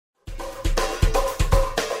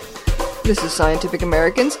This is Scientific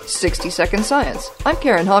American's 60-Second Science. I'm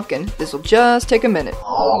Karen Hopkin. This'll just take a minute.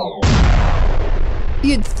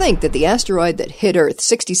 You'd think that the asteroid that hit Earth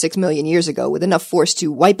 66 million years ago with enough force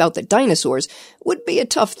to wipe out the dinosaurs would be a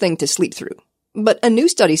tough thing to sleep through. But a new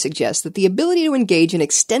study suggests that the ability to engage in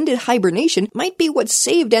extended hibernation might be what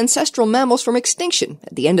saved ancestral mammals from extinction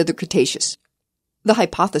at the end of the Cretaceous. The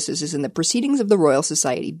hypothesis is in the Proceedings of the Royal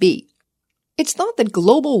Society B. It's thought that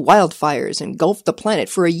global wildfires engulfed the planet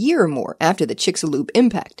for a year or more after the Chicxulub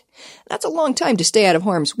impact. That's a long time to stay out of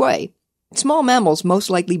harm's way. Small mammals most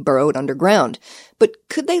likely burrowed underground, but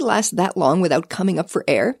could they last that long without coming up for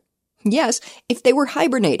air? Yes, if they were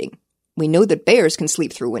hibernating. We know that bears can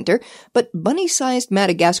sleep through winter, but bunny-sized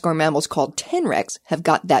Madagascar mammals called tenrecs have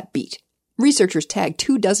got that beat. Researchers tagged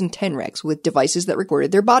 24 tenrecs with devices that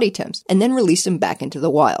recorded their body temps, and then released them back into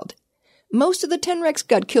the wild. Most of the tenrecs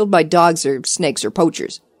got killed by dogs or snakes or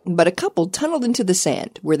poachers, but a couple tunneled into the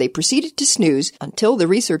sand, where they proceeded to snooze until the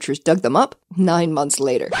researchers dug them up 9 months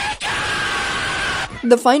later.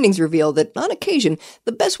 The findings reveal that, on occasion,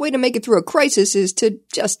 the best way to make it through a crisis is to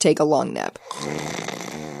just take a long nap.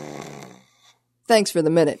 Thanks for the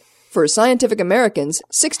minute. For Scientific American's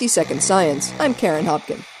 60-Second Science, I'm Karen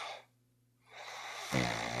Hopkin.